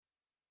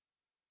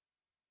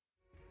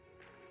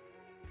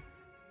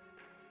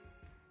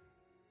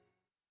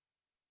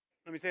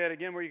Let me say that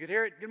again where you could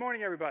hear it. Good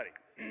morning, everybody.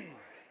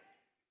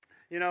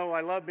 You know,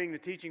 I love being the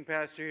teaching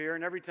pastor here,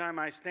 and every time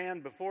I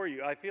stand before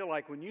you, I feel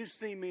like when you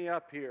see me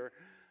up here,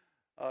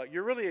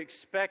 you're really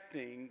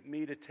expecting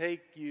me to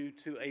take you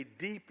to a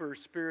deeper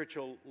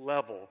spiritual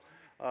level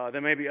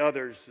than maybe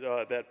others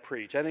that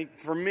preach. I think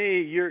for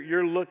me,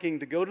 you're looking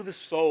to go to the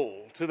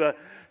soul, to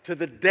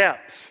the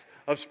depths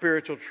of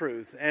spiritual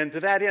truth. And to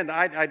that end,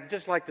 I'd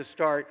just like to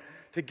start,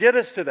 to get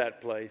us to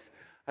that place,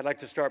 I'd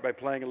like to start by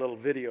playing a little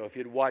video. If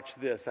you'd watch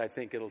this, I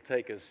think it'll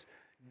take us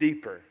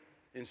deeper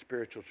in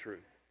spiritual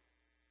truth.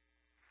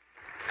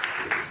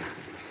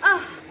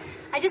 Oh,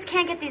 I just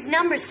can't get these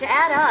numbers to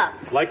add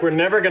up. It's like we're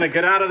never going to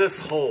get out of this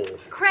hole.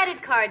 Credit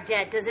card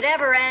debt, does it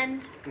ever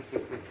end?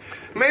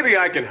 Maybe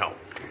I can help.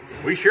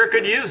 We sure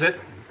could use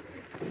it.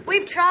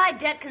 We've tried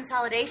debt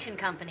consolidation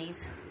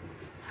companies.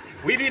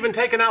 We've even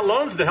taken out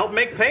loans to help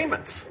make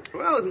payments.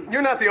 Well,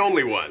 you're not the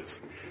only ones.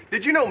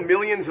 Did you know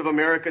millions of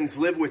Americans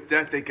live with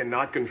debt they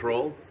cannot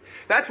control?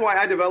 That's why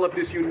I developed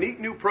this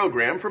unique new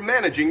program for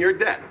managing your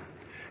debt.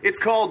 It's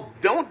called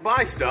Don't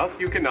Buy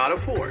Stuff You Cannot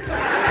Afford. Oh,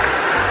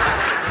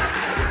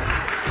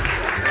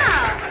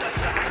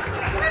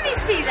 let me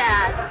see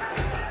that.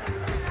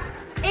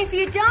 If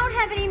you don't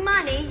have any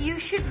money, you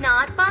should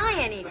not buy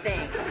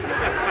anything.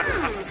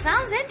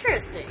 Sounds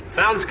interesting.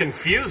 Sounds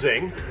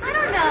confusing. I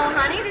don't know,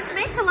 honey. This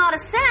makes a lot of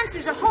sense.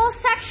 There's a whole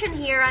section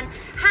here on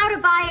how to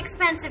buy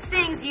expensive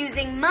things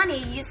using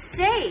money you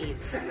save.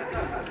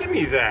 Give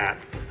me that.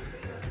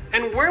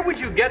 And where would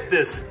you get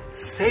this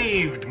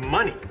saved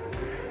money?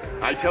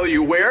 I tell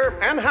you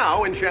where and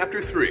how in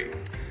Chapter 3.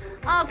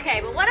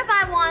 Okay, but what if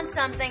I want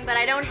something but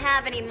I don't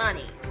have any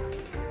money?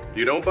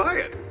 You don't buy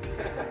it.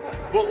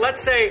 Well,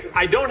 let's say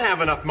I don't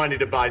have enough money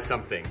to buy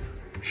something.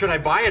 Should I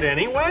buy it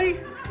anyway?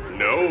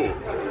 No.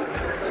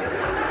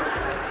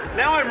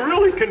 Now I'm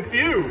really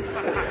confused.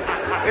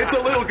 It's a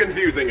little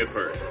confusing at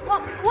first. Well,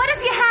 what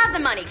if you have the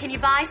money? Can you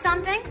buy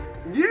something?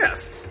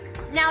 Yes.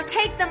 Now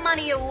take the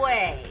money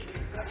away.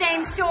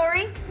 Same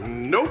story?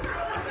 Nope.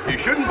 You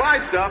shouldn't buy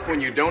stuff when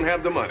you don't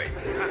have the money.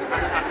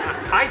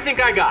 I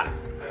think I got it.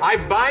 I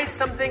buy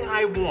something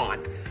I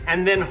want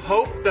and then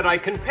hope that I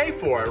can pay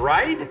for it,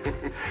 right?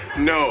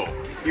 No.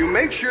 You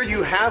make sure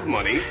you have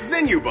money,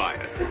 then you buy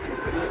it.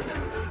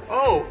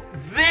 Oh,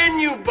 then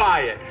you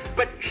buy it.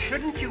 But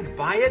shouldn't you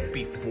buy it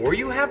before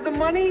you have the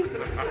money?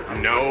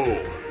 No.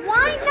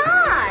 Why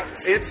not?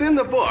 It's in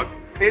the book.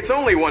 It's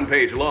only 1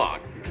 page long.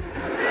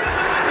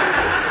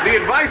 The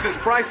advice is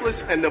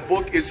priceless and the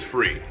book is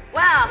free.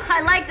 Wow,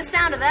 I like the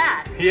sound of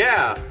that.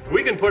 Yeah,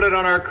 we can put it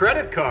on our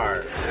credit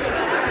card.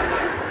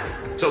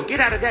 So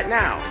get out of debt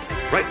now.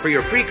 Write for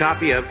your free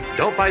copy of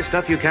Don't Buy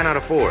Stuff You Cannot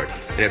Afford.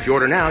 And if you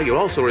order now, you'll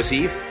also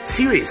receive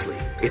Seriously,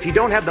 If You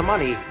Don't Have the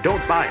Money,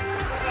 Don't Buy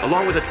It,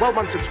 along with a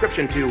 12-month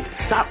subscription to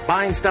Stop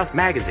Buying Stuff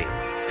magazine.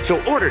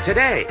 So order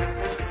today.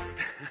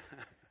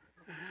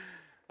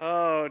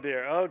 Oh,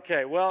 dear.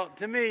 Okay. Well,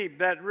 to me,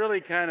 that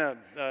really kind of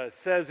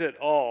says it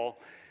all.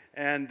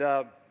 And,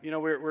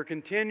 we're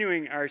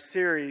continuing our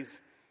series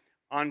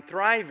on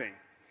thriving.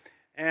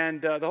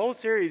 And the whole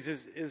series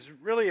is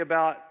really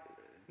about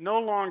no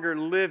longer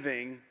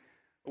living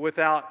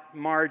without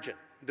margin,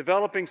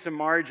 developing some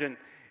margin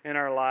in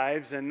our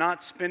lives and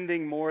not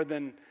spending more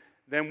than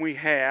we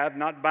have,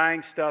 not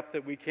buying stuff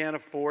that we can't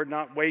afford,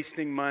 not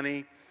wasting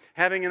money,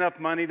 having enough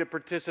money to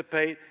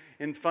participate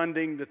in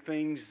funding the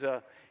things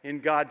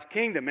in God's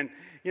kingdom. And,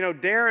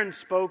 Darren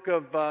spoke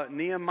of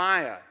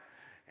Nehemiah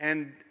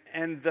and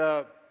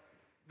the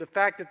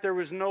fact that there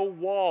was no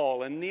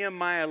wall, and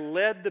Nehemiah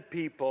led the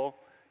people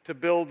to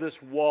build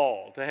this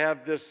wall, to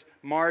have this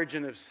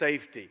margin of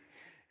safety.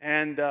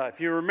 And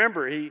if you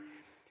remember, he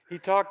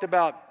talked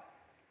about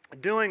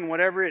doing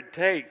whatever it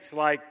takes,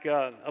 like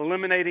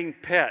eliminating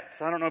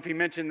pets. I don't know if he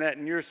mentioned that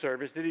in your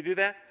service. Did he do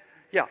that?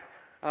 Yeah.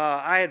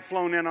 I had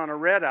flown in on a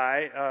red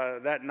eye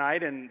that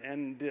night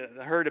and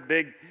heard a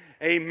big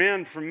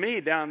amen from me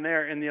down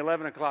there in the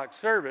 11 o'clock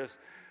service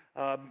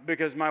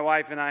because my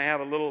wife and I have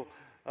a little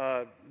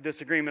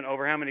disagreement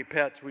over how many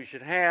pets we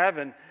should have,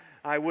 and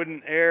I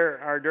wouldn't air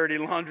our dirty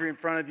laundry in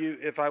front of you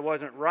if I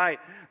wasn't right.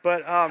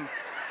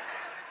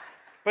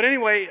 But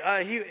anyway,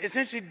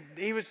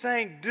 he was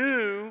saying,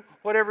 do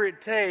whatever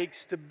it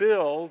takes to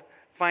build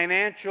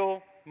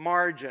financial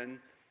margin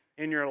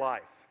in your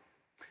life.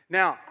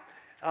 Now,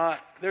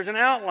 there's an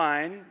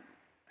outline,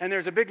 and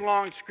there's a big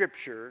long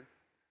scripture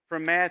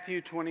from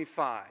Matthew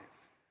 25.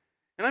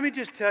 And let me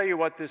just tell you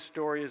what this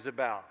story is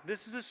about.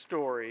 This is a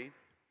story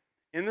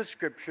in the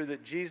scripture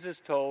that Jesus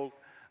told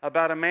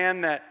about a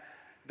man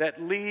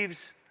that leaves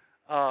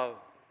 5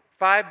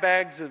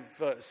 bags of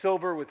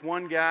silver with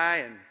one guy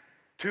and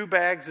 2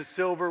 bags of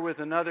silver with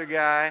another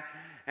guy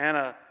and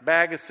a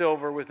bag of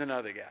silver with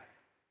another guy.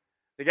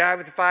 The guy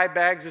with the 5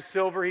 bags of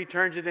silver, he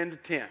turns it into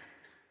 10.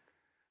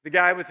 The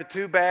guy with the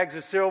 2 bags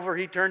of silver,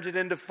 he turns it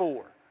into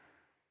 4.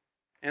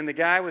 And the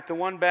guy with the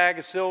 1 bag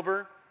of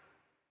silver,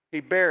 he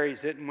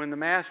buries it. And when the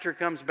master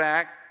comes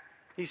back,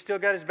 he's still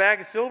got his bag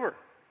of silver.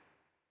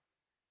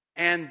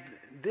 And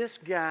this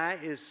guy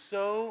is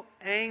so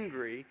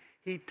angry,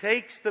 he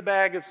takes the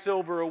bag of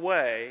silver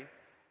away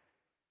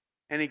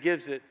and he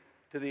gives it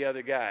to the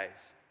other guys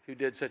who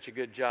did such a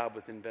good job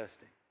with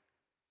investing.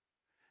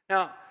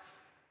 Now,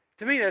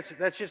 to me,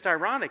 that's just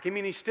ironic. I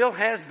mean, he still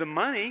has the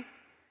money.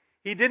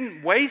 He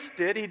didn't waste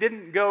it. He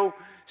didn't go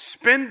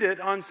spend it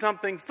on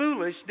something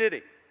foolish, did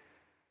he?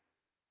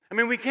 I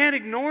mean, we can't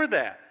ignore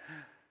that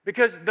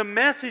because the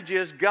message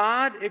is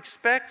God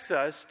expects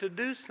us to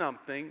do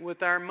something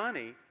with our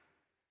money,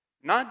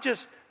 not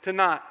just to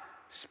not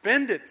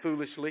spend it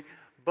foolishly,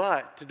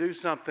 but to do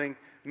something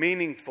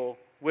meaningful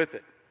with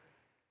it.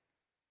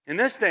 In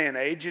this day and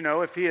age,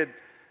 if he had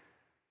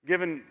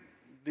given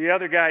the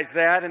other guys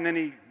that and then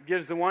he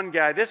gives the one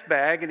guy this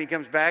bag and he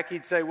comes back,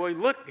 he'd say, well,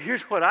 look,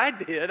 here's what I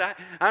did.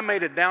 I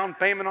made a down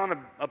payment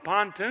on a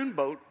pontoon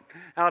boat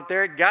out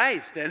there at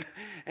Geist.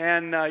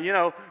 And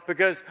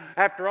because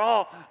after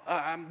all,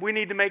 we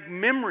need to make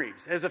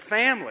memories as a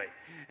family.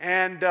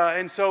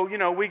 And so,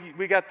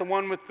 we got the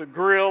one with the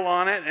grill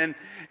on it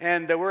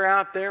and we're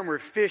out there and we're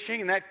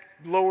fishing, and that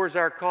lowers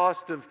our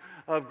cost of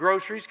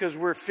groceries because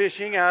we're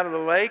fishing out of the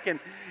lake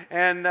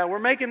and we're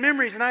making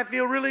memories, and I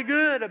feel really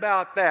good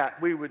about that,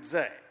 we would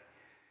say.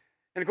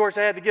 And of course,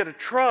 I had to get a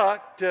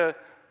truck to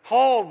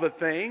haul the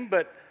thing,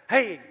 but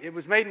hey, it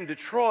was made in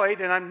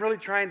Detroit, and I'm really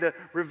trying to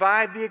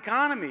revive the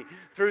economy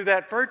through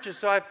that purchase,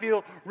 so I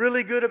feel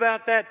really good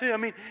about that too. I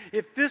mean,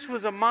 if this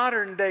was a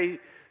modern day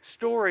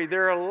story,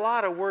 there are a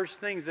lot of worse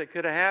things that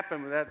could have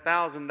happened with that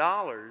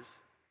 $1,000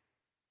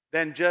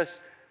 than just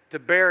to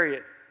bury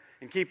it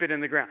and keep it in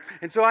the ground.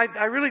 And so I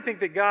really think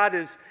that God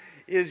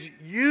is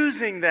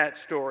using that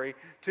story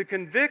to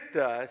convict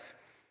us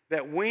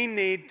that we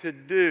need to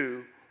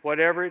do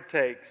whatever it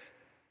takes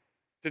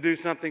to do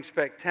something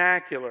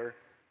spectacular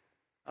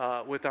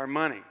with our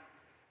money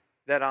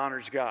that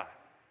honors God.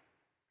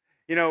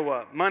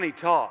 Money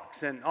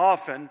talks, and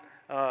often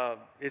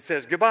it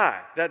says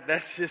goodbye.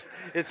 That's just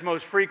its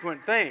most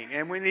frequent thing,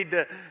 and we need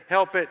to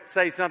help it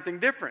say something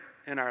different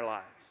in our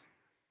lives.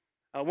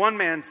 One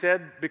man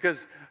said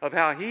because of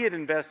how he had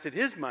invested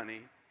his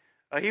money,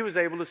 he was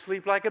able to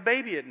sleep like a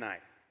baby at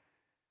night.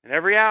 And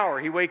every hour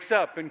he wakes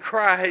up and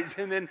cries,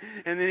 and then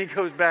he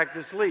goes back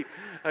to sleep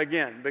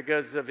again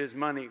because of his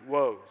money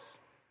woes.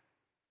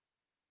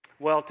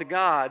 Well, to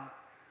God,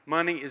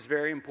 money is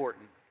very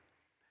important.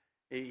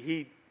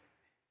 He's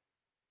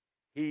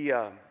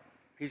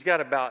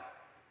got about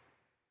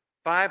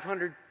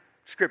 500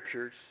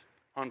 scriptures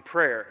on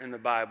prayer in the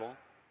Bible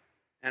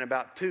and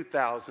about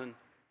 2,000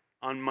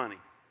 on money.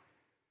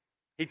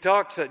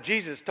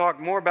 Jesus talked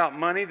more about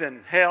money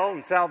than hell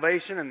and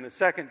salvation and the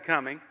second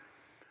coming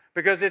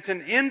because it's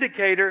an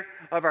indicator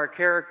of our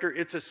character.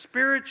 It's a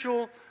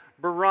spiritual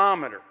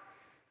barometer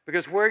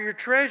because where your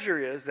treasure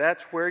is,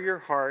 that's where your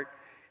heart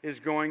is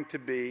going to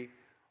be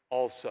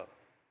also.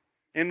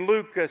 In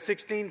Luke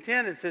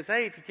 16:10, it says,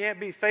 hey, if you can't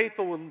be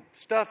faithful with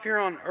stuff here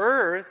on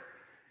earth,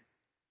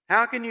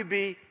 how can you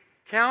be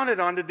counted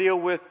on to deal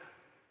with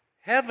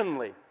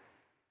heavenly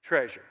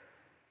treasure?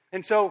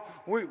 And so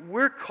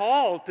we're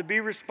called to be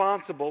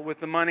responsible with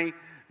the money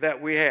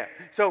that we have.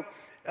 So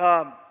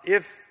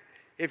if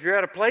you're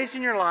at a place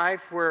in your life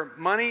where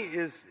money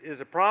is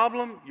a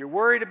problem, you're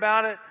worried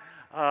about it,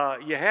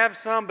 you have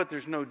some, but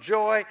there's no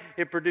joy,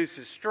 it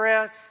produces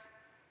stress,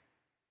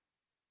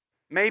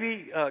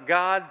 maybe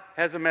God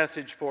has a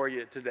message for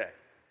you today.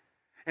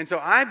 And so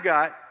I've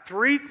got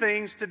 3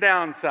 things to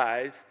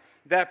downsize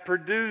that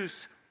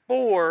produce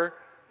 4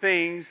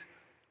 things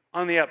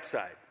on the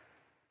upside.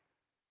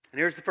 And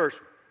here's the first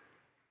one.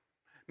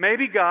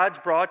 Maybe God's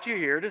brought you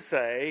here to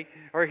say,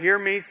 or hear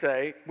me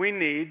say, we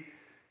need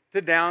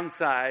to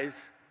downsize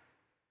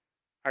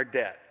our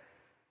debt.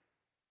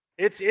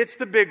 It's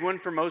the big one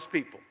for most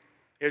people,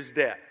 is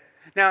debt.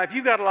 Now, if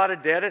you've got a lot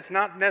of debt, it's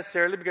not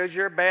necessarily because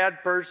you're a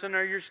bad person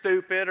or you're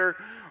stupid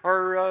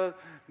or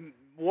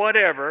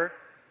whatever.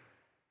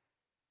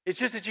 It's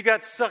just that you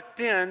got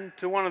sucked in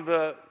to one of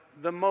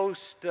the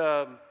most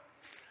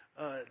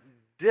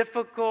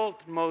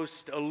difficult,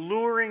 most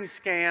alluring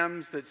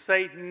scams that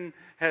Satan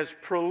has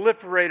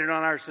proliferated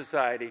on our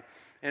society,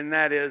 and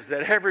that is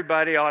that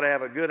everybody ought to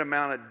have a good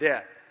amount of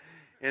debt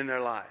in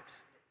their lives.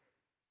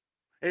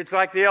 It's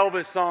like the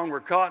Elvis song, we're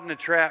caught in a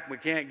trap, we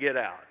can't get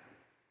out.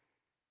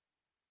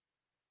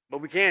 But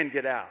we can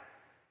get out.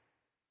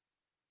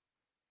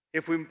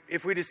 If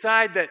we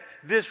decide that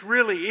this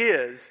really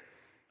is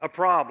a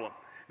problem,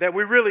 that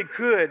we really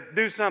could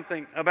do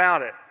something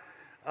about it,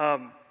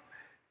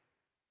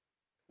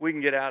 we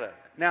can get out of it.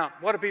 Now,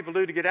 what do people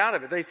do to get out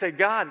of it? They say,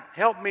 God,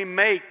 help me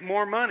make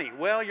more money.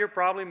 Well, you're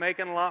probably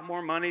making a lot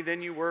more money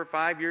than you were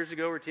 5 years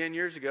ago or 10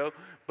 years ago,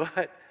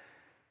 but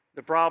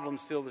the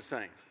problem's still the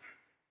same.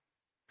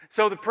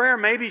 So the prayer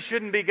maybe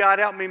shouldn't be, God,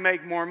 help me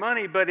make more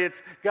money, but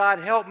it's, God,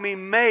 help me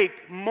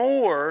make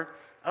more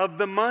of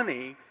the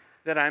money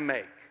that I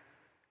make.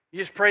 You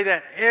just pray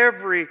that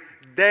every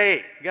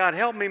day. God,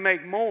 help me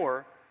make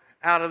more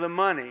out of the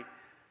money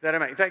that I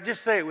make. In fact,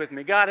 just say it with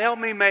me. God, help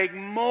me make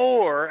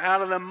more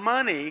out of the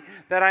money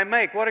that I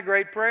make. What a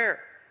great prayer.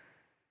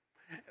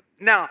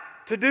 Now,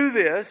 to do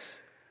this,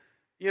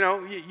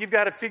 you've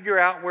got to figure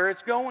out where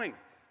it's going.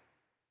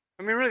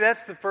 I mean, really,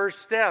 that's the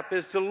first step,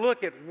 is to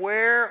look at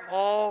where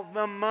all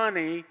the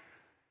money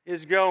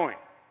is going.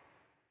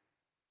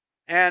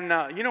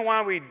 And you know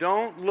why we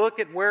don't look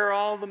at where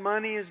all the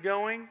money is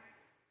going?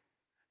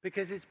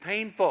 Because it's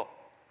painful.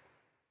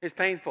 It's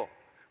painful.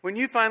 When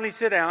you finally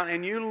sit down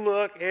and you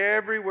look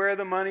everywhere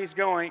the money's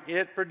going,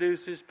 it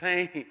produces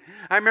pain.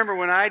 I remember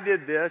when I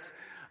did this,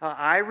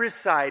 I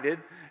recited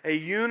a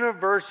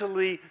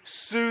universally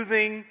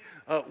soothing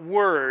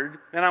word,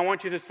 and I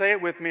want you to say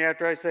it with me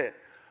after I say it.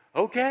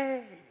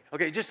 Okay.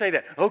 Okay, just say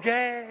that.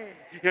 Okay.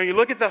 You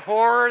look at the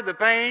horror, the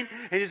pain,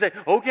 and you say,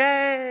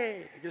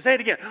 okay. You say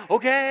it again.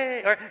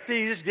 Okay. Or,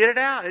 see, you just get it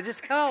out. It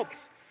just helps.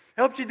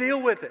 Helps you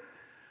deal with it.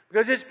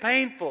 Because it's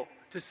painful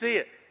to see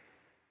it.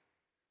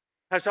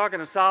 I was talking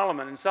to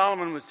Solomon, and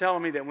Solomon was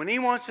telling me that when he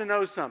wants to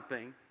know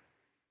something,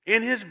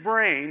 in his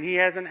brain, he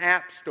has an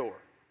app store.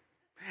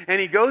 And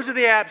he goes to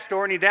the app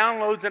store and he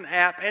downloads an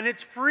app, and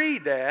it's free,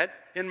 Dad,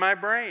 in my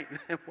brain.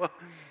 Well,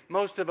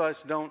 most of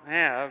us don't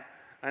have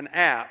an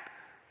app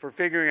for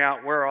figuring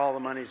out where all the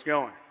money's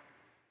going.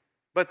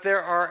 But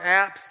there are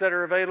apps that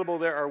are available,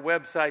 there are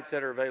websites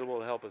that are available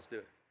to help us do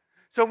it.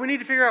 So we need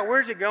to figure out,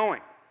 where's it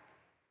going?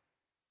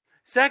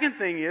 Second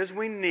thing is,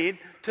 we need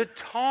to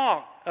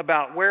talk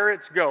about where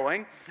it's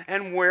going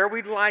and where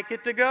we'd like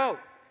it to go.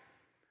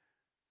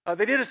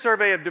 They did a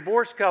survey of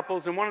divorced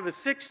couples, and one of the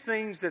 6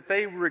 things that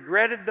they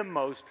regretted the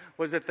most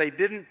was that they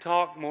didn't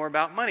talk more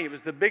about money. It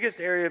was the biggest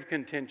area of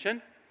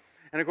contention.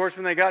 And of course,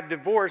 when they got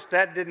divorced,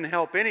 that didn't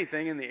help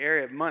anything in the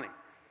area of money.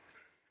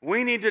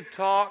 We need to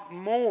talk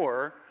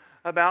more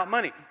about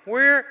money.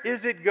 Where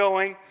is it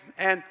going,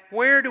 and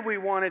where do we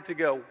want it to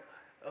go?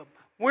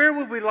 Where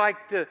would we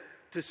like to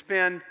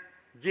spend,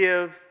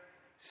 give,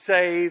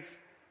 save?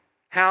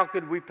 How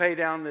could we pay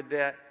down the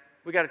debt?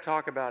 We got to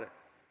talk about it.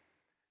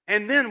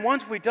 And then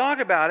once we talk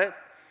about it,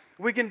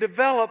 we can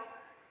develop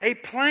a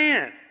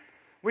plan.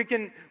 We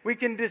can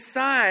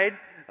decide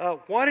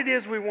what it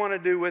is we want to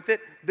do with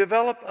it,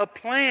 develop a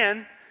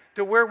plan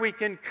to where we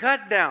can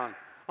cut down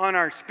on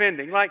our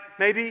spending. Like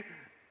maybe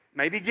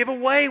give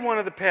away one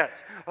of the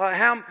pets.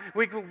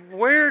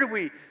 Where do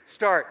we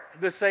start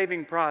the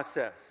saving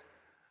process?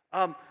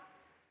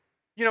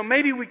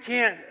 Maybe we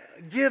can't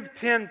give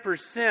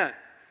 10%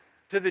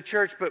 to the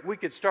church, but we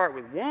could start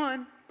with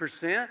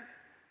 1%.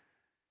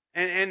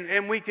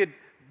 And we could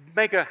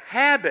make a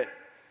habit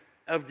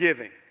of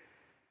giving.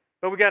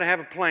 But we got to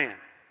have a plan.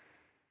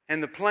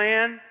 And the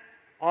plan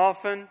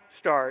often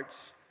starts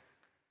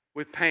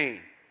with pain.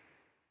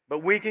 But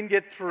we can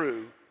get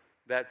through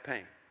that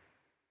pain.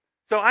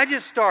 So I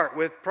just start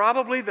with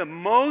probably the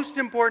most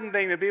important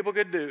thing that people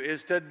could do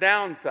is to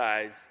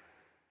downsize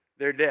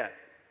their debt.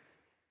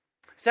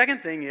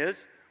 Second thing is,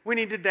 we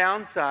need to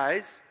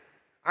downsize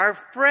our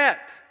fret.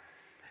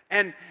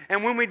 And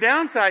when we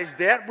downsize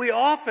debt, we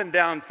often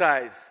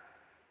downsize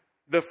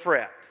the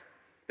fret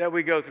that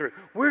we go through.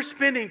 We're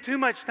spending too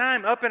much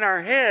time up in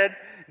our head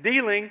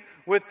dealing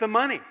with the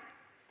money.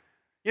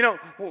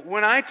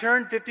 When I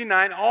turned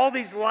 59, all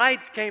these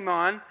lights came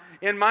on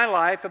in my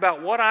life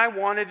about what I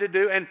wanted to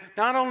do. And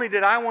not only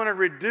did I want to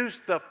reduce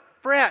the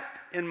fret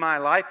in my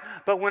life,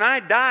 but when I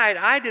died,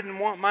 I didn't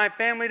want my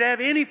family to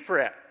have any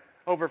fret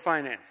over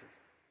finances.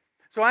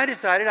 So I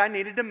decided I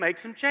needed to make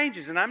some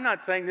changes. And I'm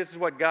not saying this is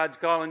what God's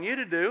calling you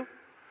to do,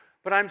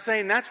 but I'm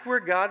saying that's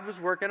where God was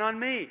working on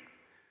me.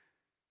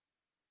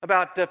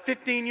 About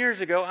 15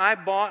 years ago, I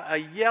bought a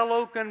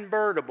yellow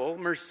convertible,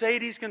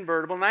 Mercedes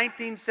convertible,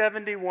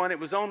 1971. It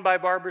was owned by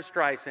Barbara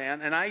Streisand,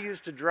 and I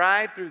used to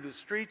drive through the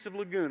streets of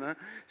Laguna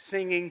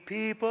singing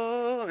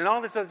 "People" and all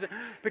this other stuff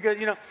because,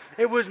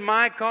 it was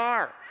my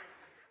car.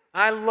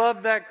 I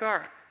loved that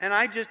car. And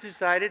I just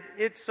decided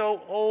it's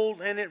so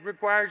old and it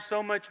requires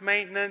so much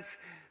maintenance.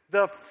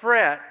 The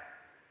fret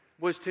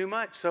was too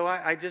much. So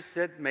I just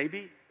said,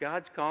 maybe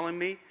God's calling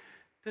me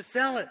to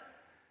sell it.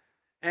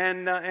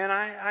 And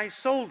I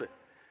sold it.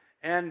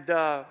 And,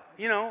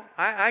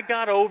 I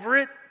got over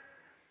it.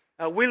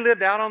 We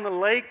lived out on the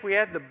lake. We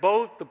had the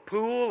boat, the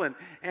pool,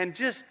 and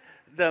just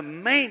the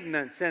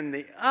maintenance and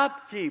the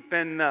upkeep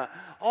and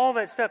all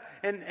that stuff.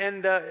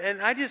 And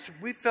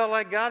we felt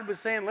like God was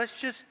saying, let's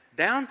just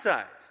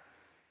downsize.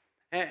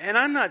 And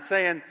I'm not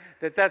saying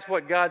that that's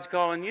what God's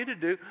calling you to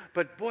do,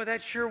 but boy,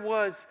 that sure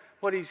was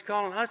what He's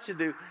calling us to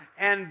do.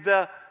 And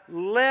the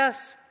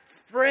less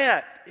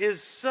fret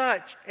is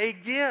such a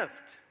gift,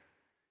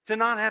 to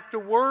not have to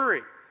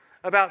worry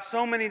about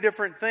so many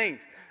different things.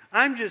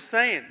 I'm just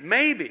saying,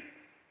 maybe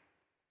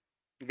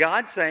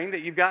God's saying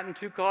that you've gotten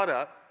too caught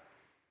up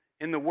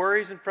in the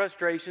worries and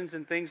frustrations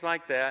and things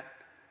like that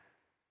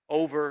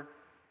over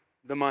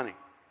the money.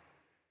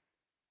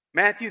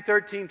 Matthew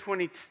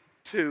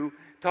 13:22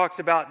 talks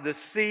about the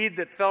seed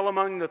that fell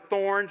among the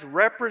thorns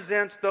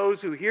represents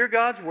those who hear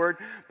God's word,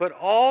 but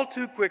all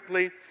too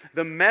quickly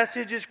the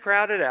message is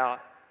crowded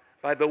out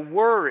by the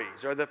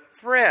worries or the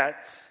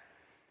frets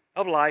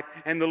of life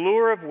and the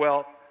lure of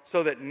wealth,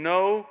 so that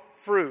no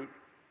fruit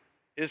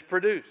is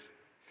produced.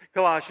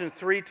 Colossians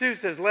 3:2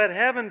 says, "Let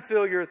heaven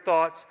fill your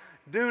thoughts.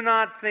 do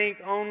not think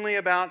only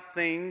about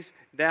things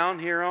down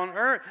here on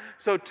earth.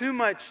 So too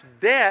much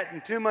debt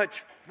and too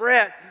much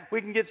fret,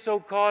 we can get so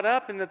caught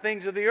up in the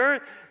things of the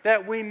earth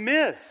that we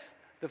miss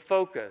the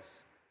focus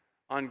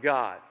on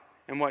God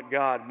and what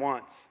God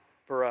wants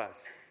for us.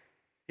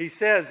 He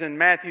says in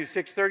Matthew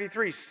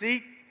 6:33,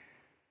 seek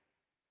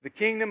the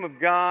kingdom of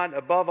God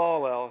above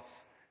all else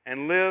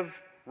and live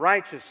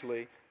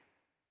righteously,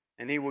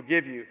 and He will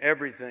give you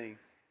everything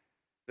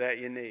that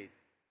you need.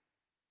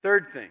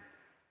 Third thing,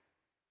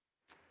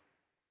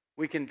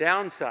 we can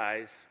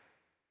downsize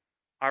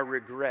our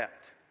regret.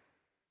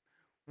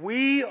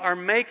 We are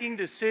making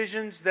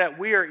decisions that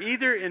we are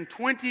either in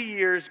 20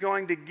 years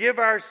going to give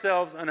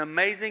ourselves an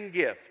amazing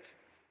gift,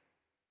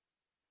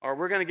 or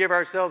we're going to give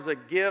ourselves a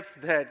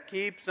gift that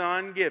keeps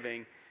on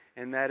giving,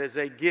 and that is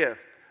a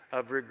gift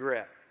of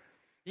regret.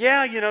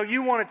 Yeah,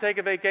 you want to take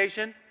a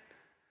vacation,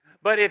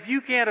 but if you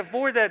can't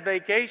afford that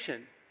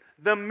vacation,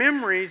 the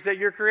memories that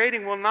you're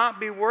creating will not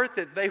be worth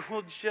it. They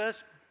will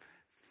just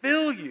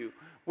fill you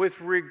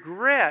with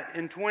regret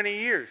in 20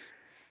 years.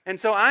 And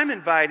so I'm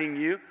inviting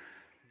you,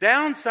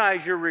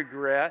 downsize your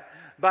regret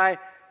by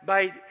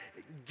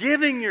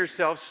giving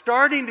yourself,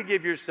 starting to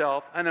give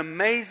yourself an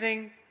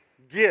amazing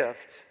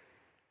gift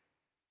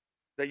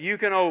that you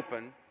can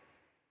open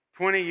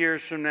 20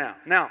 years from now.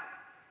 Now,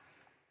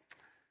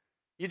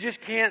 you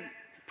just can't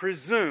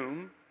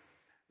presume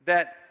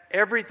that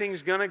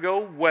everything's going to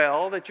go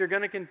well, that you're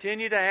going to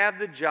continue to have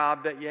the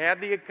job that you have,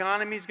 the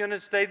economy's going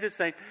to stay the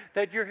same,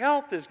 that your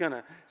health is going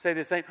to stay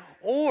the same,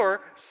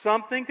 or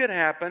something could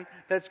happen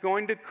that's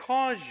going to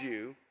cause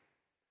you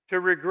to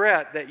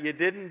regret that you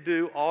didn't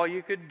do all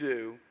you could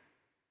do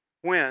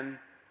when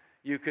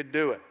you could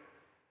do it.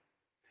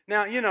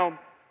 Now,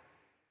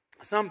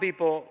 some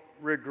people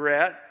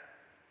regret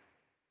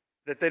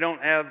that they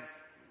don't have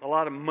a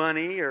lot of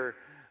money, or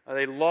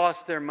they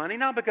lost their money,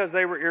 not because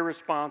they were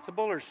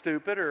irresponsible or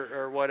stupid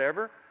or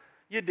whatever.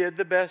 You did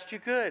the best you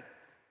could.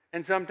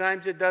 And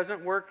sometimes it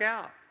doesn't work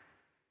out.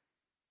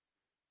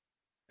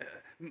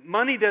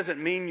 Money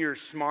doesn't mean you're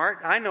smart.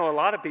 I know a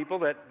lot of people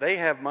that they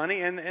have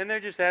money and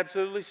they're just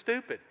absolutely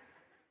stupid.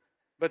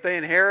 But they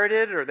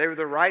inherited, or they were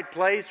the right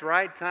place,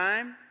 right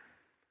time.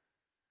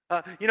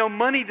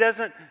 Money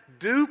doesn't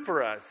do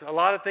for us a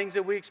lot of things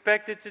that we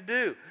expect it to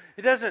do.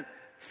 It doesn't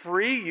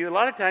free you. A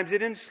lot of times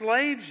it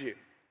enslaves you.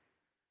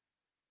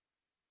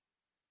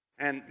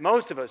 And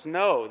most of us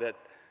know that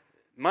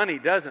money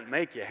doesn't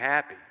make you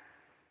happy.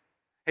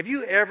 Have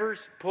you ever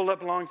pulled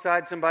up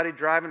alongside somebody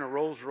driving a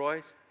Rolls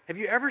Royce? Have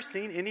you ever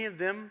seen any of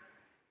them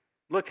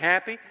look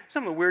happy?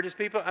 Some of the weirdest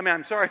people.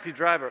 I'm sorry if you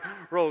drive a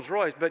Rolls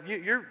Royce, but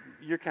you're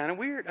kind of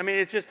weird.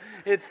 I've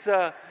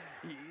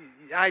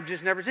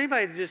just never seen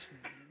anybody just,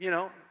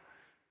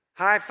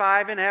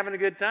 high-fiving, having a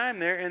good time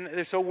there, and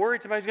they're so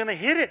worried somebody's going to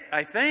hit it,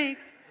 I think.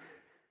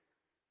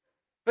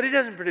 But it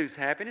doesn't produce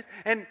happiness.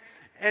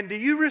 And do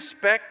you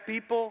respect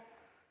people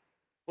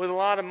with a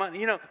lot of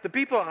money? The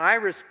people I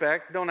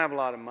respect don't have a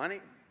lot of money.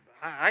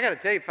 I got to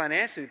tell you,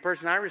 financially, the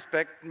person I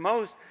respect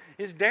most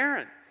is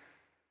Darren.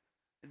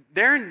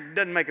 Darren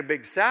doesn't make a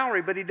big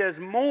salary, but he does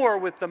more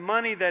with the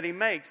money that he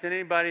makes than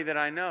anybody that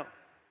I know.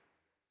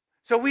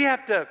 So we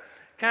have to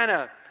kind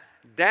of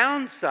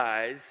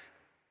downsize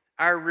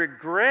our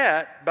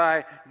regret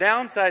by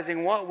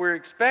downsizing what we're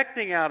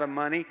expecting out of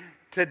money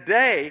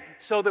today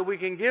so that we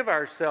can give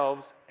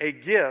ourselves a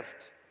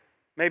gift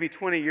maybe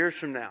 20 years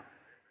from now.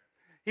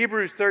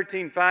 Hebrews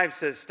 13:5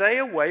 says, stay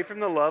away from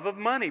the love of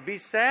money. Be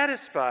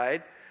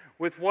satisfied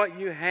with what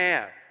you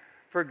have.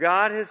 For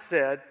God has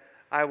said,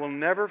 I will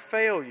never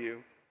fail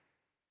you.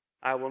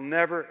 I will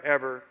never,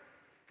 ever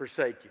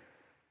forsake you.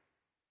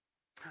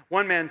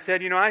 One man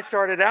said, I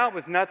started out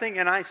with nothing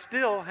and I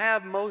still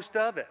have most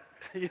of it.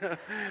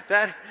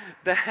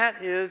 That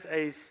is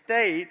a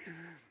state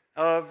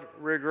of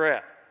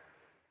regret.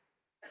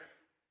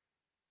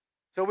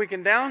 So we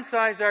can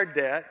downsize our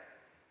debt,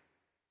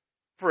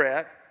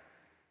 fret,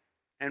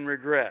 and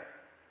regret.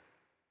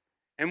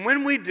 And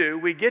when we do,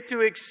 we get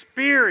to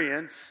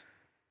experience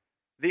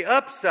the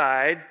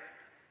upside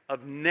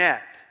of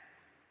net,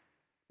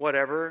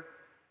 whatever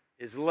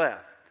is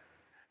left.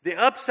 The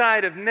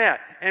upside of net.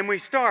 And we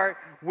start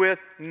with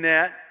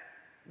net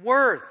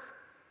worth.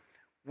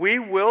 We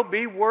will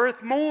be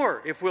worth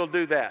more if we'll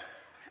do that.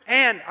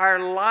 And our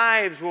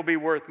lives will be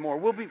worth more.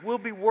 We'll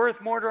be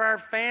worth more to our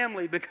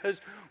family because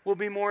we'll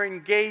be more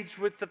engaged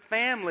with the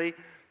family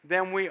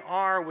than we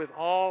are with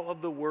all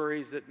of the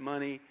worries that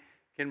money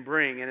can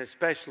bring, and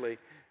especially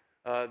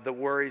the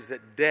worries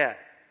that debt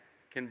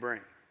can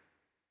bring.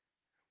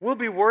 We'll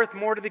be worth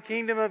more to the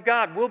kingdom of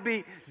God. We'll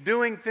be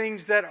doing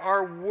things that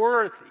are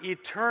worth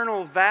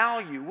eternal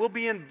value. We'll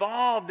be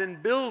involved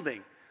in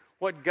building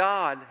what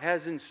God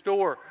has in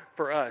store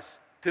for us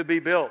to be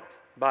built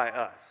by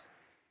us.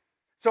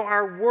 So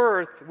our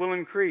worth will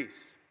increase.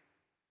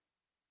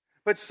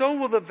 But so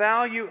will the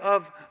value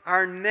of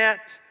our net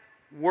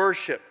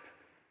worship.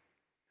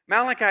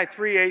 Malachi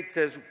 3:8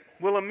 says,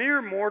 will a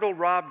mere mortal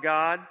rob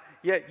God?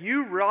 Yet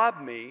you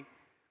rob me.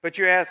 But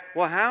you ask,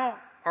 well, how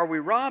are we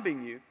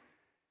robbing you?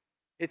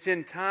 It's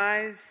in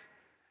tithes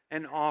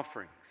and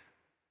offerings.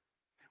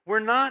 We're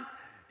not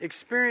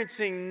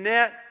experiencing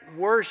net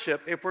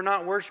worship if we're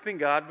not worshiping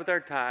God with our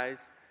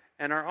tithes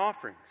and our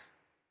offerings.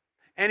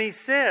 And he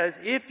says,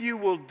 if you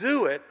will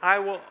do it, I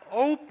will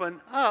open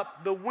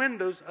up the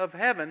windows of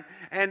heaven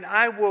and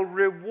I will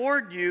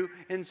reward you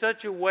in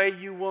such a way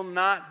you will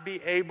not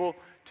be able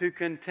to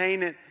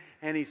contain it.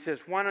 And he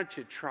says, why don't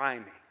you try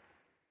me?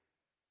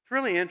 It's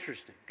really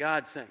interesting.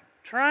 God saying,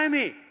 try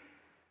me.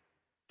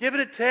 Give it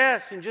a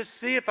test and just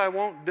see if I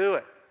won't do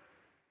it.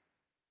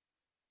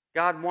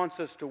 God wants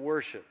us to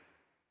worship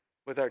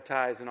with our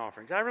tithes and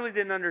offerings. I really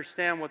didn't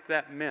understand what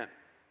that meant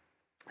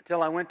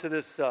until I went to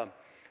this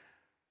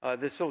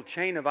little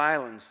chain of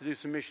islands to do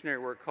some missionary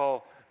work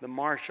called the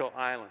Marshall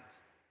Islands.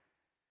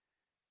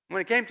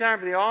 When it came time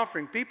for the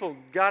offering, people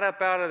got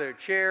up out of their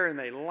chair and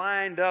they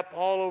lined up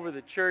all over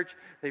the church.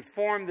 They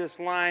formed this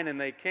line and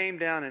they came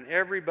down and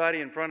everybody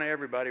in front of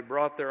everybody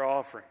brought their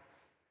offering.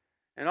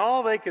 And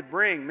all they could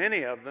bring,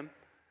 many of them,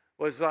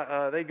 was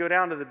they'd go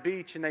down to the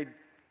beach and they'd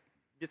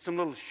get some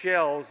little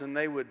shells and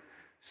they would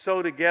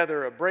sew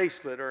together a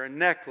bracelet or a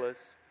necklace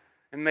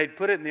and they'd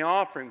put it in the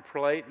offering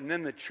plate and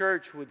then the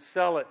church would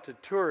sell it to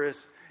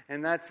tourists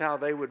and that's how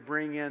they would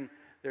bring in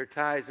their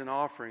tithes and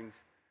offerings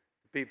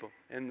to people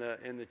in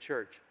the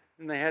church.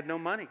 And they had no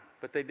money,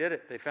 but they did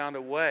it. They found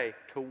a way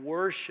to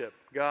worship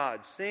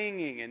God,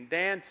 singing and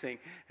dancing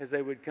as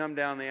they would come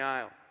down the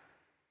aisle.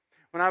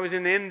 When I was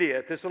in India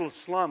at this little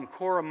slum,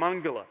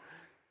 Koramangala,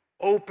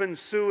 open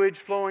sewage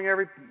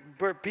flowing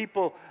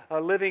people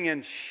living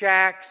in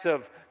shacks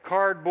of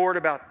cardboard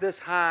about this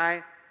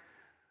high.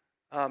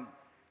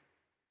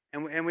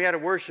 And we had a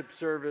worship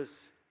service.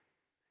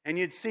 And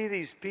you'd see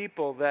these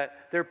people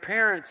that their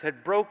parents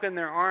had broken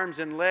their arms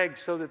and legs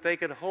so that they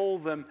could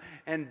hold them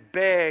and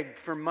beg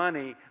for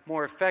money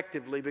more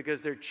effectively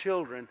because their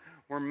children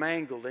were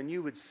mangled. And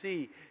you would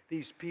see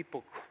these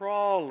people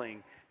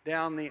crawling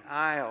down the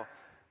aisle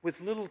with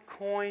little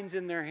coins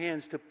in their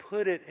hands to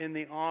put it in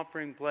the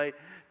offering plate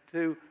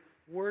to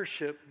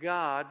worship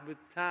God with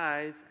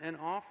tithes and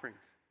offerings.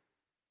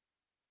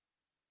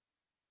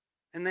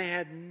 And they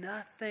had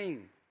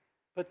nothing,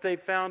 but they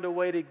found a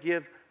way to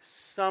give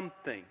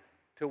something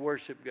to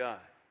worship God.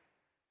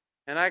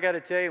 And I got to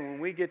tell you, when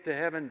we get to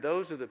heaven,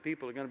 those are the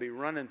people who are going to be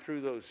running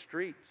through those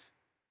streets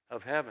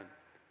of heaven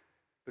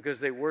because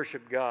they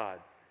worship God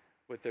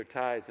with their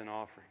tithes and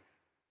offerings.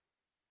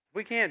 If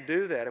we can't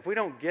do that, if we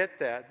don't get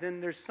that, then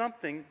there's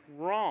something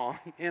wrong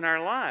in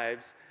our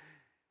lives.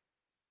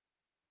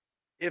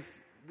 If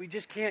we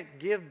just can't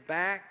give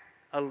back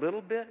a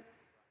little bit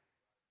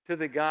to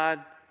the God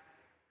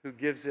who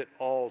gives it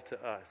all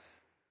to us.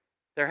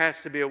 There has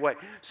to be a way.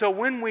 So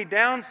when we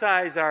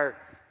downsize our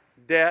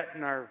debt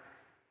and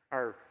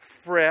our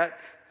fret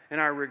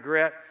and our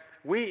regret,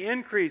 we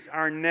increase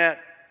our net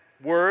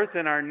worth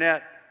and our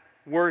net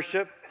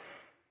worship.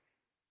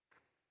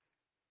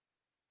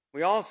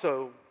 We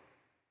also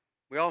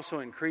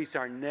increase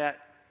our net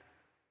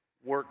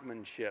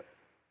workmanship.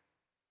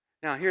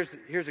 Now,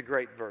 here's a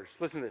great verse.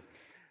 Listen to this.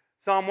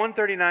 Psalm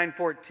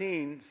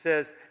 139:14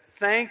 says,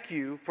 "Thank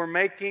you for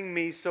making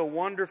me so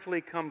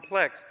wonderfully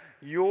complex.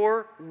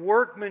 Your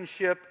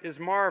workmanship is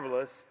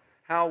marvelous.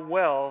 How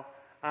well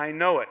I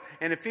know it."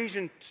 And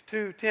Ephesians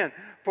 2:10,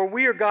 "For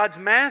we are God's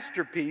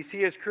masterpiece.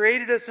 He has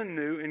created us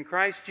anew in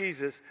Christ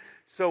Jesus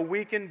so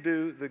we can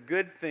do the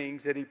good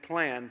things that He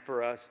planned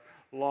for us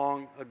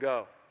long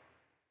ago."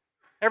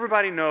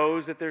 Everybody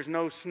knows that there's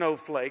no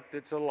snowflake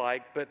that's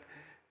alike, but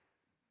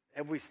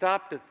have we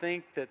stopped to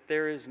think that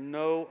there is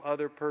no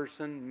other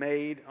person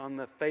made on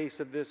the face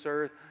of this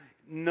earth?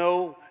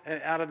 No,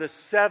 out of the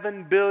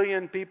 7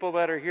 billion people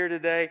that are here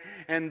today,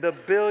 and the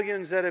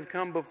billions that have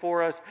come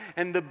before us,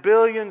 and the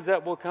billions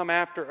that will come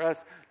after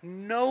us,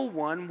 no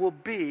one will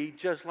be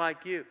just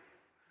like you.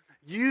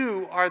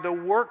 You are the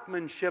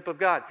workmanship of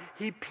God.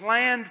 He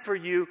planned for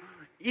you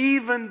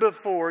even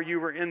before you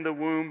were in the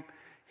womb.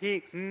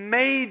 He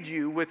made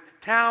you with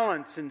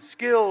talents and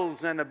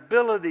skills and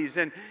abilities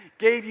and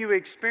gave you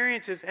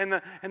experiences. And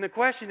the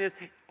question is,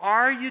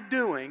 are you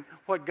doing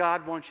what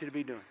God wants you to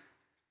be doing?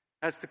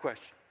 That's the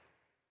question.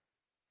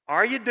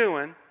 Are you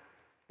doing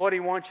what He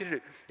wants you to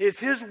do? Is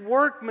His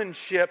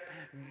workmanship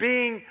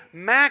being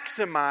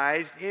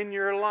maximized in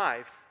your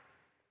life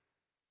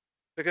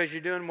because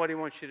you're doing what He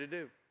wants you to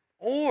do?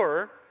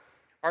 Or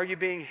are you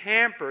being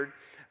hampered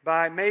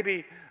by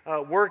maybe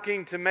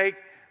working to make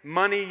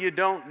money you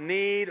don't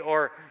need,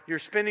 or you're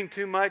spending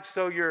too much,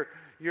 so you're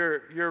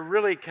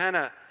really kind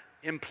of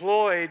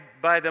employed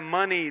by the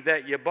money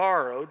that you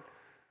borrowed?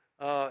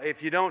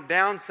 If you don't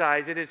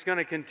downsize it, it's going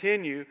to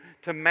continue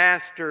to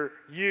master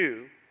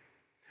you.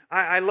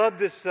 I love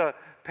this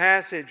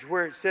passage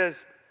where it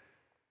says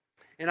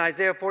in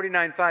Isaiah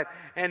 49:5,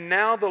 "And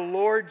now the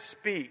Lord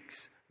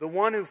speaks, the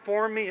one who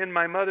formed me in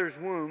my mother's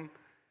womb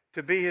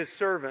to be His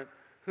servant,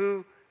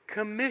 who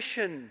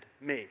commissioned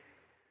me."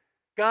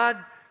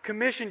 God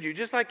commissioned you.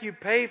 Just like you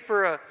pay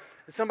for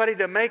somebody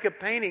to make a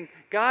painting,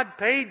 God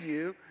paid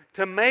you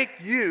to make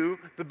you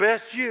the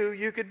best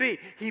you could be.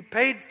 He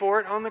paid for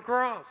it on the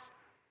cross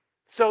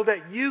so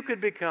that you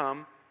could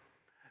become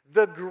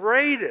the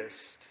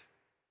greatest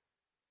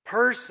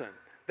person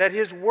that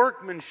his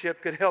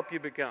workmanship could help you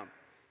become.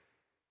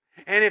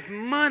 And if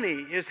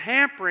money is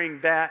hampering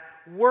that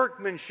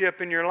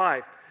workmanship in your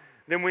life,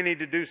 then we need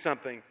to do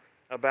something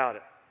about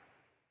it.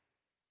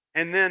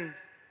 And then,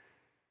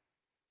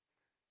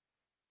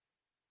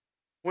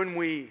 when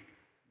we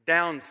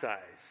downsize,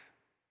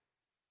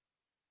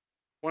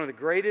 one of the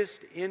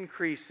greatest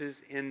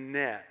increases in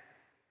net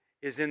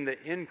is in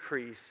the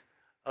increase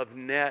of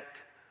net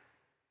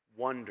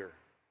wonder.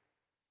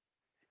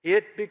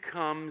 It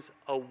becomes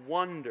a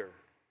wonder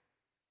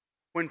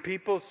when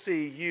people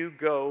see you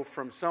go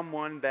from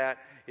someone that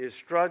is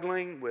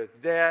struggling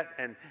with debt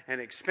and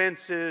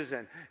expenses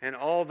and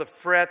all the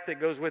fret that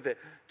goes with it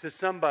to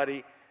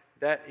somebody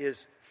that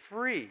is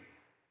free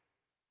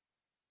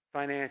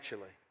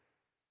financially.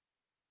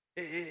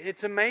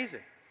 It's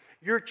amazing.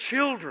 Your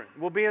children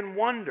will be in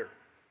wonder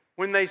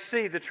when they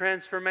see the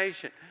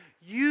transformation.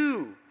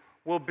 You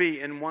will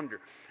be in wonder.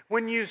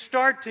 When you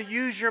start to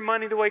use your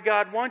money the way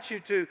God wants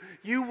you to,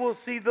 you will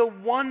see the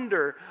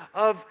wonder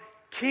of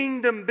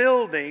kingdom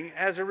building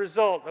as a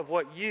result of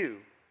what you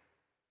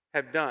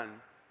have done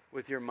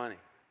with your money.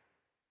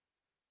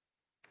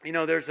 You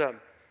know, there's a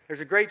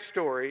great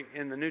story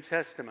in the New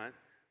Testament.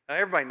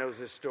 Everybody knows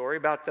this story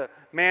about the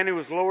man who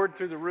was lowered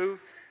through the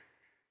roof.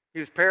 He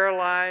was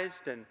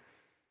paralyzed, and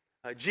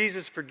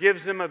Jesus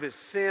forgives him of his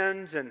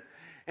sins, and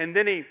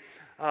then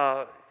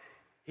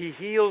he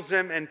heals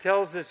him and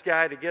tells this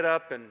guy to get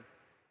up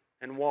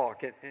and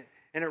walk.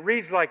 And it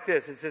reads like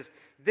this. It says,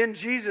 "Then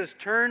Jesus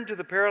turned to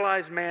the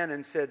paralyzed man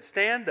and said,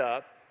 'Stand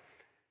up,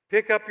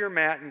 pick up your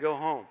mat, and go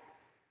home.'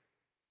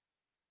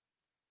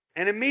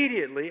 And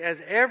immediately,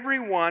 as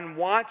everyone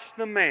watched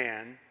the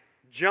man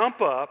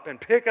jump up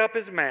and pick up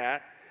his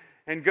mat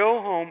and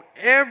go home,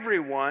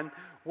 everyone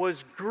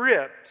was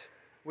gripped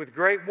with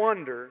great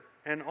wonder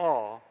and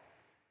awe,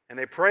 and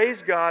they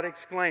praised God,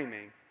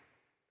 exclaiming,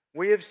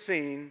 'We have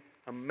seen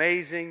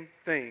amazing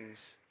things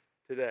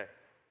today.'"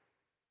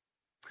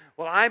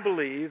 Well, I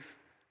believe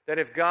that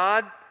if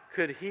God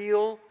could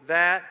heal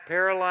that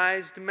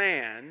paralyzed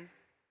man,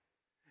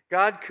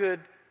 God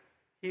could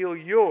heal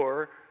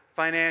your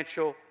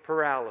financial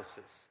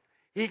paralysis.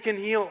 He can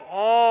heal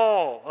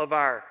all of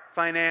our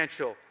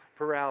financial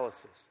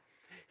paralysis.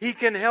 He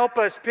can help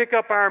us pick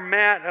up our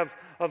mat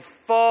of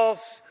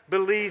false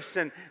beliefs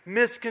and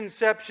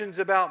misconceptions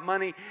about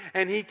money,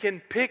 and He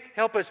can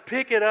help us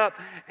pick it up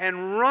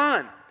and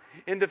run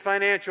into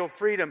financial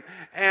freedom.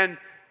 And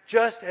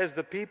just as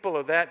the people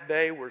of that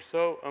day were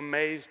so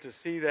amazed to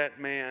see that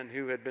man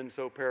who had been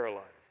so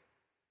paralyzed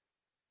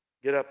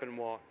get up and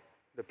walk,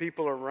 the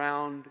people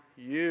around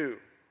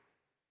you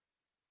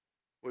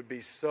would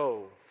be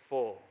so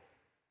full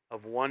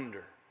of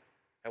wonder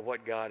at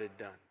what God had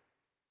done.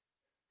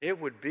 It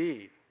would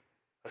be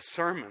a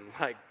sermon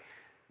like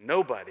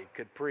nobody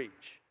could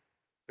preach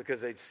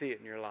because they'd see it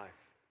in your life.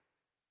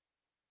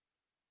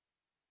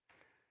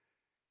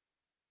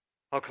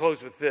 I'll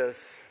close with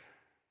this.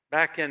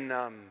 Back in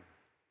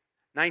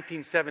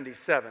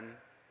 1977,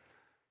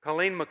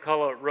 Colleen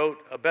McCullough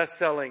wrote a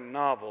best-selling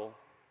novel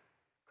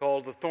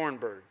called The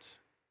Thornbirds.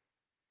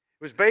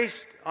 It was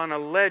based on a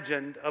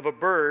legend of a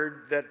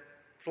bird that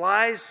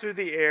flies through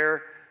the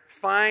air,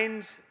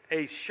 finds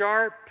a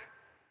sharp,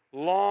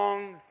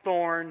 long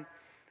thorn,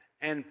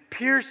 and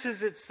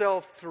pierces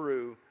itself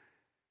through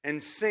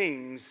and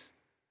sings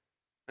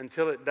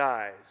until it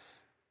dies.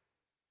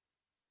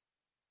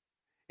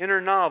 In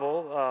her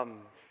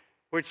novel,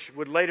 which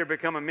would later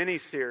become a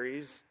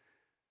miniseries,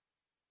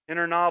 in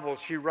her novel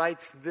she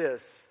writes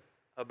this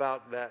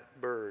about that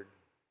bird.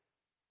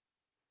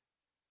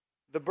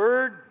 "The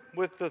bird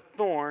with the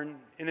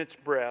thorn in its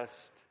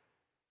breast,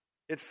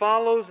 it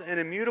follows an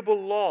immutable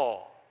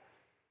law.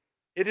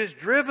 It is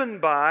driven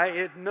by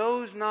it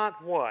knows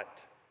not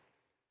what,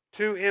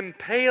 to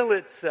impale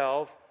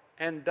itself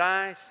and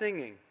die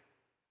singing.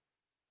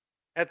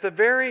 At the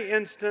very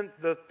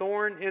instant the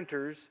thorn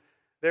enters,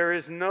 there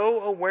is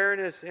no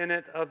awareness in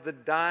it of the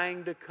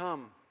dying to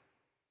come.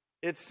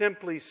 It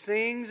simply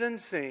sings and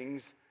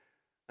sings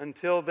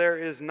until there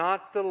is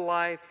not the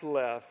life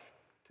left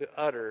to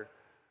utter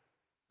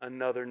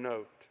another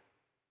note.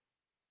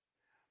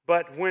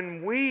 But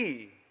when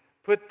we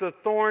put the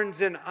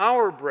thorns in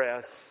our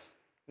breasts,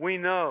 we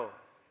know,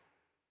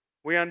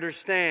 we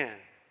understand,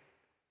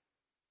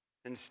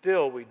 and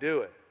still we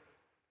do it.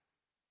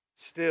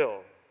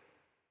 Still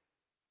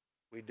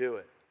we do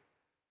it."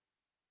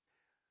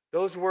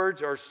 Those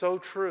words are so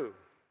true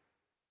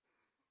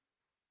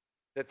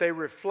that they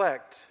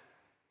reflect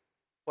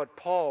what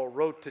Paul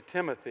wrote to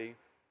Timothy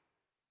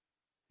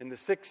in the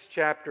 6th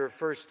chapter of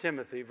 1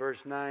 Timothy,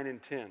 verse 9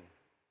 and 10.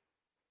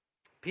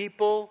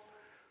 "People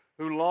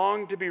who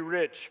long to be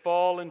rich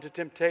fall into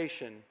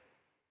temptation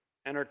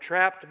and are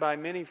trapped by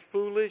many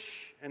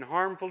foolish and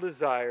harmful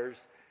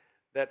desires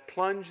that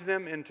plunge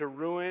them into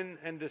ruin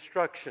and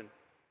destruction.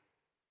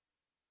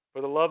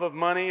 For the love of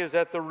money is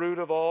at the root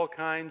of all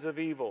kinds of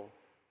evil.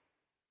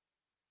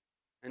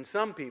 And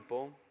some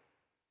people,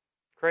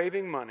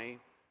 craving money,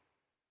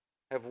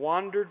 have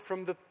wandered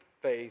from the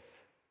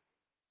faith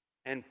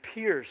and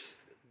pierced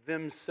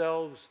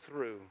themselves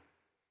through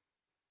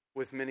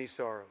with many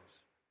sorrows.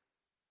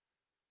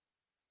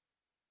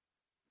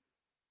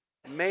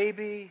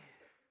 Maybe,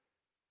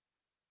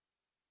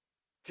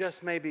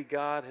 just maybe,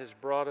 God has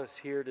brought us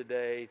here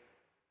today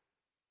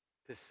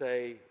to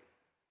say,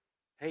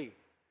 hey,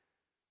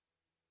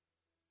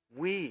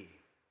 we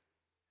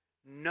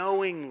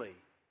knowingly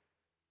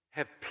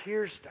have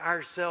pierced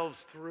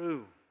ourselves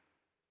through.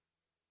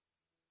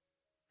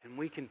 And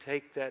we can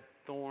take that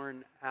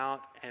thorn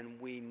out and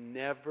we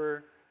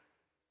never,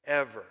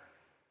 ever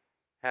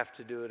have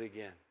to do it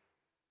again.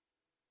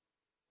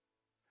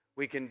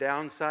 We can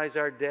downsize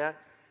our debt,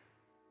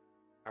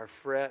 our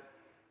fret,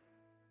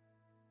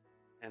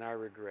 and our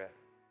regret.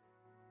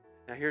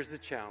 Now here's the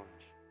challenge.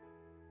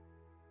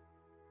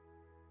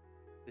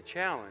 The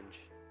challenge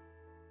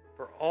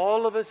for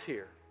all of us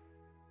here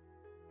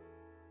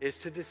is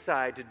to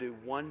decide to do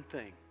one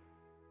thing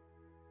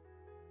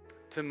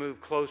to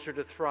move closer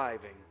to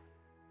thriving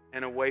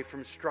and away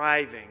from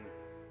striving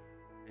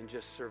and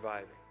just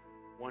surviving.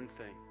 One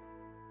thing.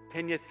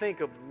 Can you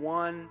think of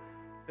one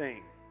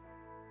thing?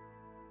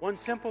 One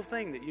simple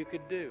thing that you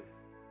could do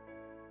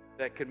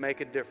that could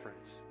make a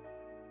difference,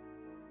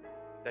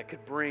 that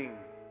could bring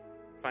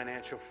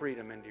financial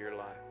freedom into your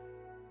life.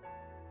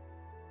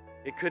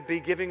 It could be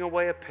giving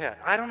away a pet.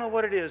 I don't know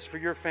what it is for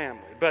your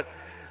family, but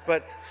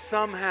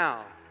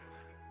somehow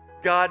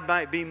God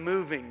might be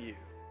moving you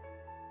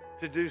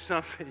to do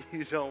something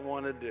you don't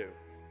want to do.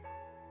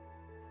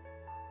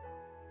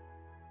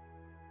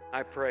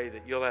 I pray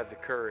that you'll have the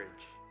courage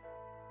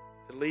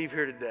to leave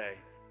here today,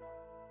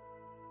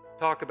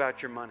 talk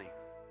about your money,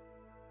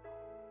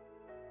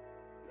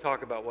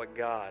 talk about what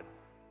God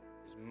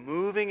is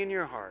moving in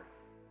your heart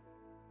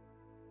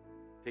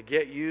to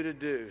get you to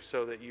do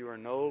so that you are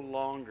no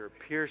longer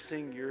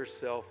piercing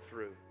yourself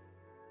through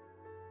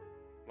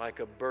like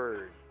a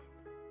bird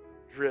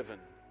driven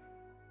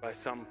by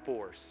some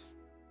force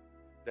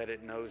that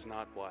it knows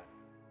not what.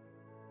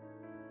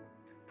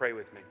 Pray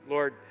with me.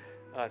 Lord,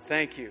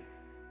 thank you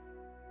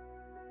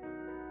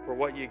for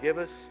what you give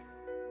us.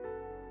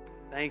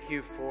 Thank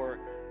you for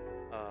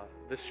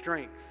the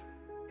strength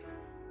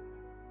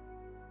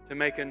to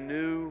make a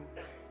new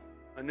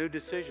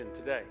decision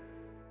today,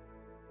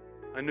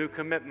 a new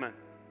commitment,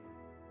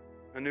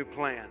 a new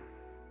plan.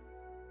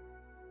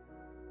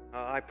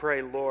 I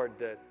pray, Lord,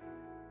 that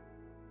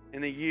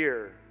in a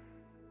year,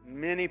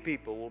 many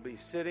people will be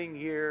sitting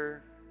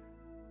here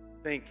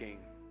thinking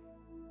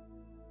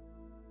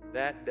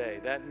that day,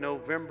 that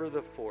November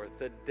the 4th,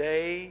 the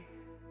day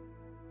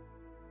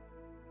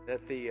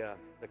that the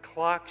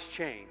clocks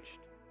changed,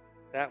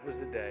 that was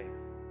the day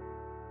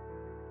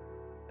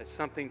that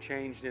something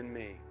changed in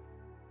me.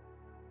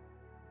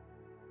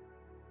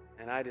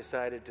 And I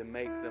decided to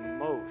make the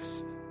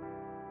most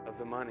of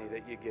the money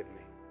that you give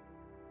me.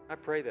 I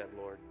pray that,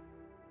 Lord.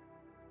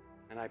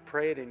 And I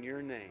pray it in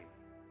your name.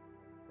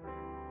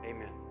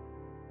 Amen.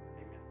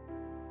 Amen.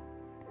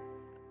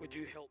 Would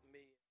you help